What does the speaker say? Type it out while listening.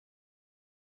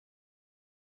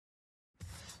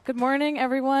Good morning,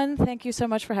 everyone. Thank you so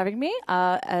much for having me.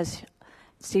 As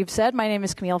Steve said, my name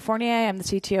is Camille Fournier. I'm the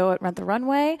CTO at Rent the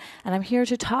Runway, and I'm here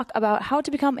to talk about how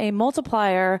to become a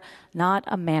multiplier, not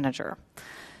a manager.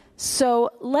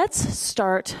 So let's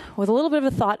start with a little bit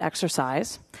of a thought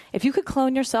exercise. If you could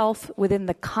clone yourself within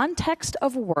the context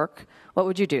of work, what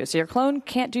would you do? So your clone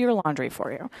can't do your laundry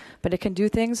for you, but it can do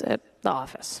things at the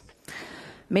office.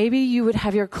 Maybe you would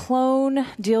have your clone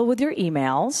deal with your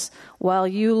emails while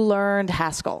you learned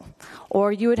Haskell.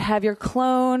 Or you would have your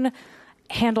clone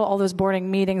handle all those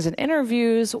boring meetings and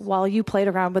interviews while you played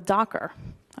around with Docker.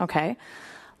 Okay?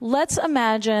 Let's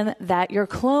imagine that your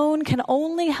clone can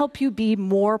only help you be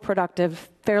more productive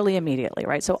fairly immediately,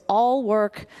 right? So all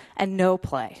work and no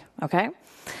play, okay?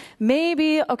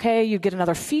 Maybe, okay, you'd get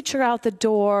another feature out the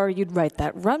door, you'd write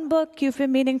that run book you've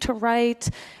been meaning to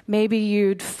write, maybe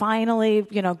you'd finally,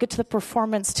 get to the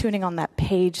performance tuning on that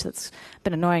page that's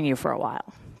been annoying you for a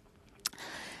while.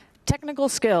 Technical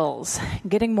skills,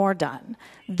 getting more done.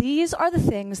 These are the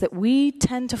things that we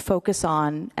tend to focus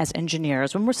on as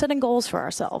engineers when we're setting goals for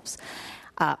ourselves.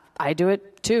 I do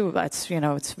it too.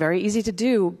 It's very easy to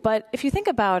do. But if you think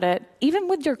about it, even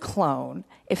with your clone,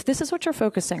 if this is what you're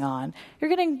focusing on, you're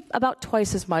getting about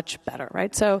twice as much better,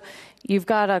 right? So you've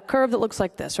got a curve that looks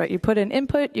like this, right? You put in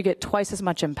input, you get twice as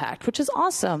much impact, which is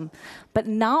awesome, but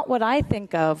not what I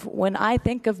think of when I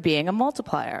think of being a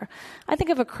multiplier. I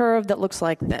think of a curve that looks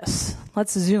like this.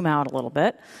 Let's zoom out a little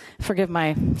bit. Forgive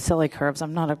my silly curves.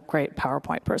 I'm not a great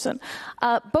PowerPoint person.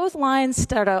 Both lines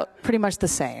start out pretty much the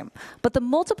same, but the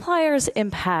multiplier's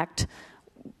impact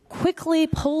quickly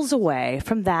pulls away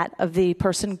from that of the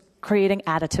person creating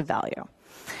additive value.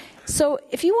 So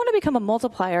if you want to become a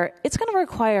multiplier, it's going to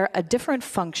require a different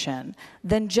function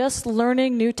than just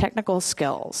learning new technical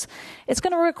skills. It's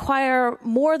going to require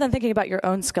more than thinking about your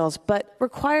own skills, but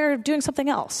require doing something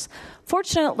else.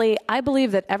 Fortunately, I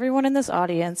believe that everyone in this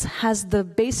audience has the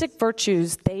basic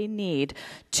virtues they need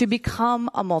to become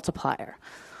a multiplier.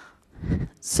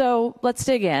 So let's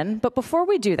dig in. But before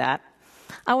we do that,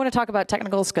 I want to talk about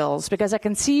technical skills because I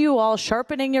can see you all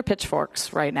sharpening your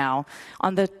pitchforks right now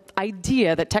on the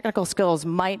idea that technical skills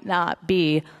might not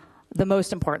be the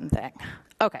most important thing.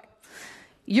 Okay.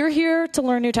 You're here to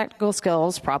learn new technical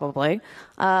skills, probably.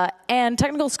 And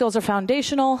technical skills are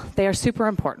foundational. They are super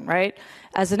important, right?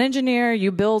 As an engineer,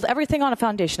 you build everything on a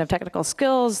foundation of technical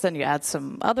skills, then you add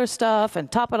some other stuff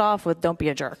and top it off with don't be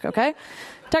a jerk, okay?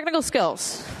 Technical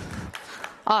skills.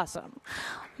 Awesome.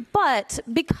 But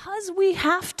because we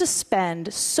have to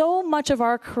spend so much of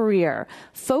our career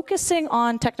focusing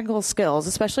on technical skills,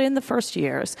 especially in the first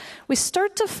years, we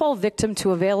start to fall victim to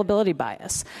availability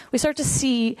bias. We start to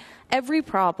see every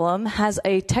problem has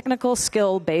a technical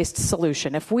skill-based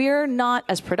solution. If we're not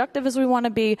as productive as we want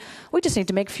to be, we just need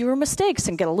to make fewer mistakes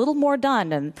and get a little more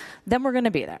done, and then we're going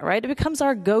to be there, right? It becomes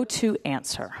our go-to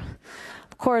answer.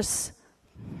 Of course,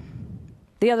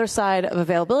 the other side of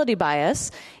availability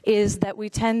bias is that we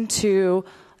tend to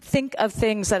think of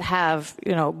things that have,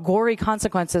 gory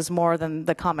consequences more than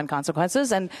the common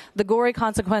consequences. And the gory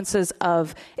consequences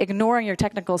of ignoring your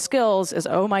technical skills is,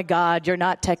 oh my God, you're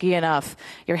not techie enough.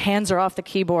 Your hands are off the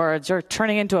keyboards. You're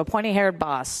turning into a pointy-haired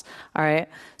boss. All right.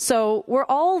 So we're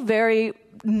all very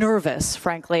nervous,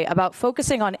 frankly, about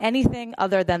focusing on anything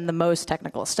other than the most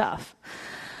technical stuff.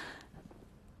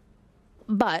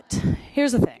 But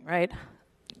here's the thing, right?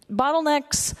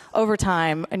 Bottlenecks over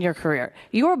time in your career.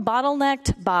 You are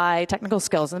bottlenecked by technical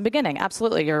skills in the beginning.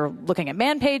 Absolutely. You're looking at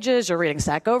man pages, you're reading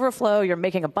Stack Overflow, you're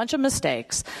making a bunch of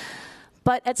mistakes.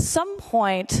 But at some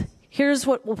point, here's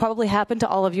what will probably happen to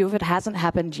all of you if it hasn't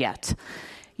happened yet.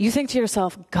 You think to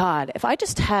yourself, God, if I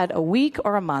just had a week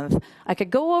or a month, I could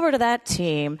go over to that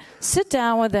team, sit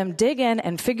down with them, dig in,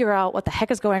 and figure out what the heck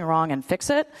is going wrong and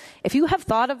fix it. If you have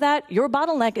thought of that, your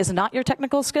bottleneck is not your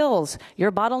technical skills.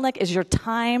 Your bottleneck is your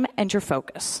time and your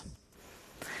focus.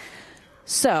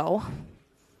 So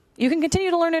you can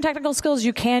continue to learn new technical skills.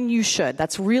 You can, you should.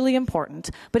 That's really important.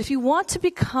 But if you want to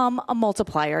become a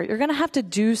multiplier, you're going to have to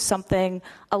do something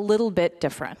a little bit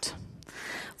different.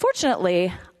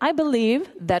 Fortunately, I believe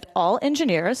that all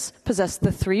engineers possess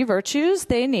the 3 virtues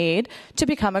they need to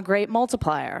become a great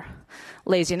multiplier: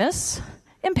 laziness,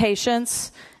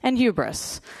 impatience, and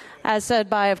hubris, as said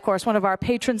by, of course, one of our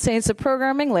patron saints of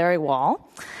programming, Larry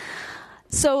Wall.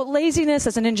 So laziness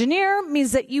as an engineer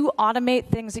means that you automate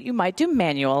things that you might do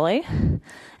manually.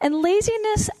 And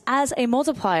laziness as a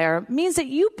multiplier means that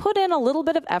you put in a little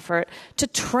bit of effort to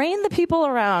train the people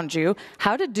around you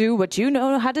how to do what you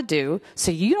know how to do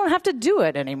so you don't have to do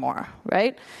it anymore,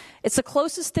 right? It's the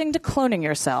closest thing to cloning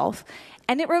yourself.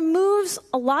 And it removes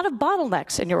a lot of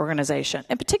bottlenecks in your organization.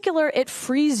 In particular, it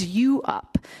frees you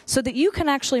up so that you can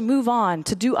actually move on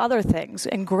to do other things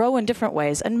and grow in different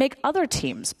ways and make other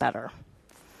teams better.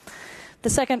 The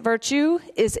second virtue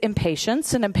is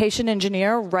impatience. An impatient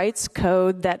engineer writes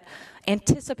code that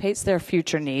anticipates their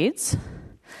future needs.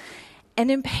 An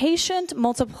impatient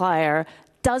multiplier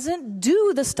doesn't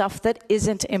do the stuff that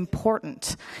isn't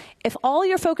important. If all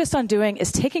you're focused on doing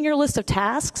is taking your list of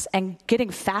tasks and getting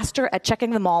faster at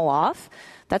checking them all off,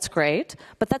 that's great,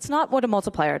 but that's not what a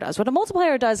multiplier does. What a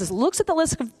multiplier does is looks at the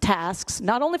list of tasks,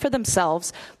 not only for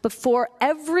themselves, but for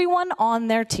everyone on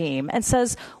their team, and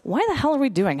says, why the hell are we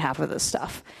doing half of this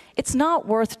stuff? It's not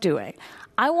worth doing.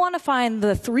 I want to find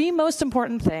the 3 most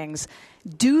important things,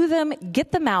 do them,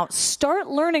 get them out, start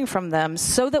learning from them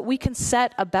so that we can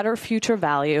set a better future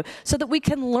value, so that we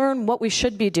can learn what we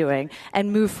should be doing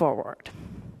and move forward.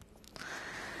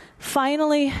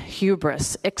 Finally,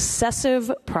 hubris,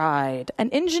 excessive pride. An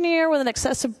engineer with an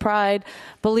excessive pride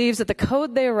believes that the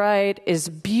code they write is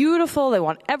beautiful. They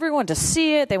want everyone to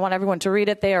see it. They want everyone to read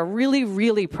it. They are really,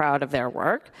 really proud of their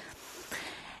work.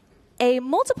 A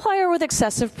multiplier with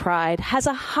excessive pride has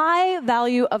a high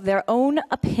value of their own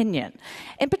opinion.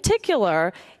 In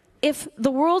particular, if the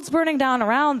world's burning down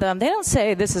around them, they don't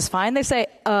say, this is fine. They say,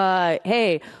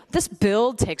 hey, this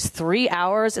build takes 3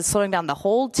 hours. It's slowing down the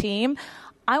whole team.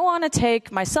 I want to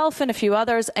take myself and a few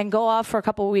others and go off for a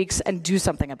couple of weeks and do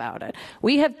something about it.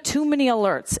 We have too many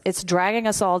alerts. It's dragging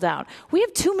us all down. We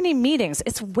have too many meetings.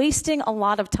 It's wasting a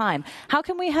lot of time. How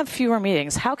can we have fewer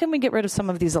meetings? How can we get rid of some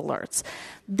of these alerts?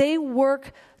 They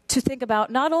work to think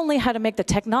about not only how to make the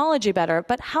technology better,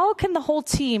 but how can the whole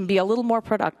team be a little more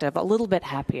productive, a little bit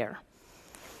happier?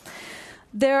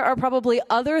 There are probably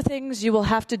other things you will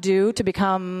have to do to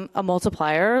become a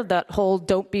multiplier. That whole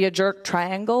don't be a jerk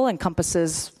triangle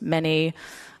encompasses many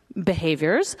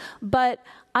behaviors. But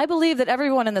I believe that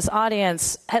everyone in this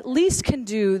audience at least can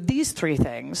do these 3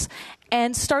 things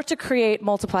and start to create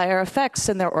multiplier effects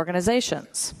in their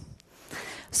organizations.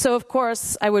 So, of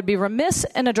course, I would be remiss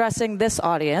in addressing this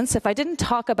audience if I didn't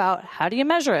talk about how do you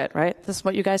measure it, right? This is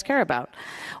what you guys care about.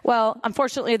 Well,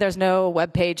 unfortunately, there's no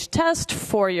web page test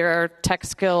for your tech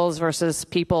skills versus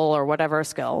people or whatever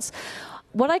skills.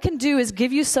 What I can do is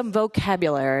give you some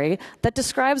vocabulary that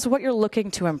describes what you're looking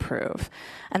to improve.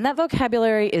 And that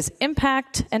vocabulary is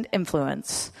impact and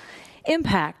influence.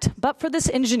 Impact. But for this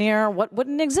engineer, what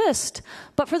wouldn't exist?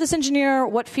 But for this engineer,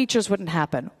 what features wouldn't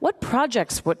happen? What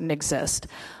projects wouldn't exist?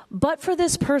 But for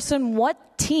this person,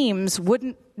 what teams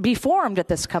wouldn't be formed at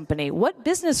this company? What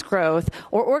business growth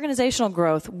or organizational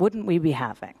growth wouldn't we be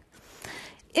having?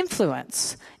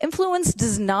 Influence. Influence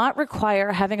does not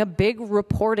require having a big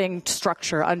reporting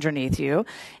structure underneath you.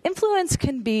 Influence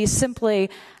can be simply,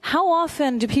 how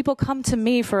often do people come to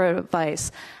me for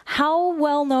advice? How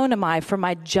well known am I for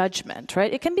my judgment,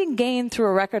 right? It can be gained through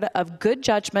a record of good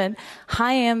judgment,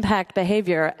 high impact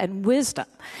behavior, and wisdom.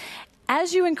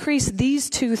 As you increase these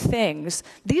 2 things,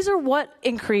 these are what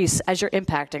increase as your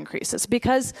impact increases,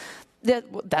 because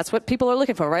that's what people are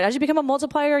looking for, right? As you become a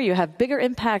multiplier, you have bigger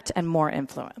impact and more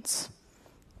influence.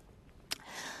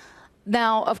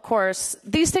 Now, of course,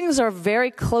 these things are very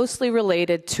closely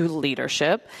related to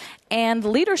leadership, and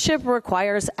leadership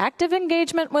requires active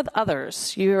engagement with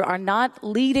others. You are not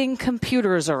leading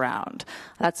computers around.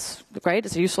 That's great,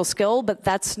 it's a useful skill, but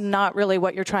that's not really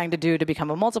what you're trying to do to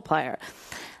become a multiplier.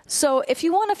 So if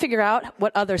you want to figure out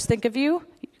what others think of you,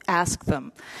 ask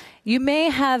them. You may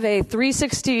have a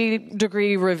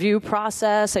 360-degree review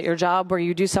process at your job where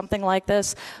you do something like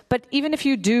this, but even if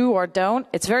you do or don't,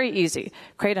 it's very easy.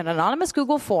 Create an anonymous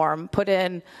Google form, put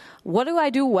in, what do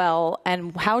I do well,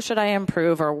 and how should I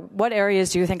improve, or what areas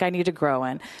do you think I need to grow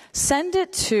in? Send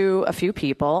it to a few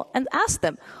people and ask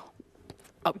them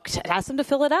to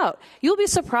fill it out. You'll be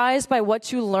surprised by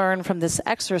what you learn from this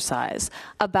exercise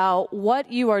about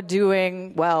what you are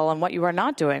doing well and what you are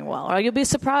not doing well. Or you'll be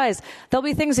surprised. There'll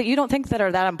be things that you don't think that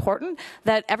are that important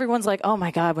that everyone's like, oh my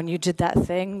God, when you did that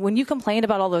thing, when you complained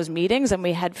about all those meetings and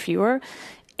we had fewer,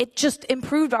 it just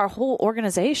improved our whole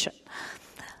organization.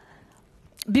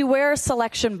 Beware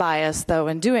selection bias, though,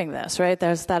 in doing this, right?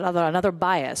 There's that another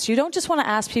bias. You don't just want to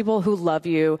ask people who love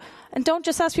you, and don't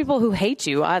just ask people who hate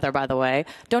you either, by the way.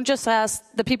 Don't just ask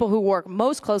the people who work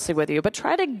most closely with you, but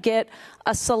try to get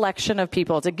a selection of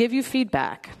people to give you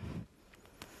feedback.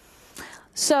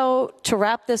 So to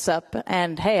wrap this up,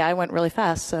 and hey, I went really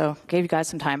fast, so gave you guys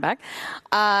some time back.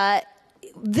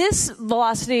 this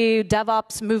velocity,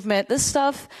 DevOps movement, this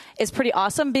stuff is pretty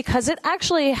awesome because it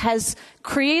actually has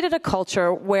created a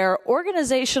culture where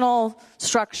organizational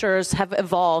structures have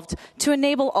evolved to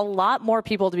enable a lot more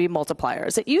people to be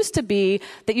multipliers. It used to be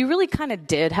that you really kind of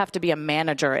did have to be a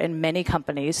manager in many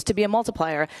companies to be a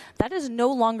multiplier. That is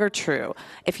no longer true.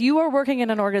 If you are working in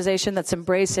an organization that's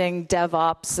embracing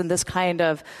DevOps and this kind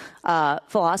of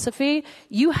philosophy,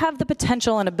 you have the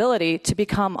potential and ability to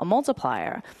become a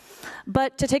multiplier.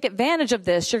 But to take advantage of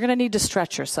this, you're going to need to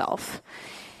stretch yourself.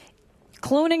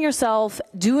 Cloning yourself,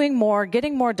 doing more,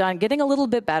 getting more done, getting a little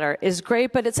bit better is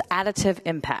great, but it's additive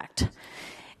impact.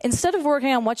 Instead of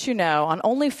working on what you know, on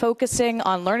only focusing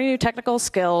on learning new technical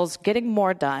skills, getting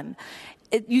more done,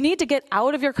 you need to get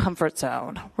out of your comfort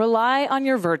zone. Rely on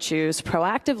your virtues,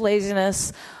 proactive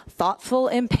laziness, thoughtful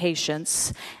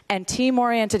impatience, and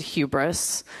team-oriented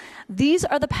hubris. These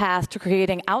are the path to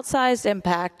creating outsized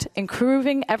impact,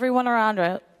 improving everyone around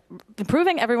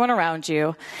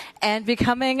you, and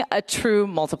becoming a true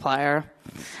multiplier.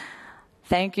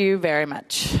 Thank you very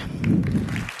much.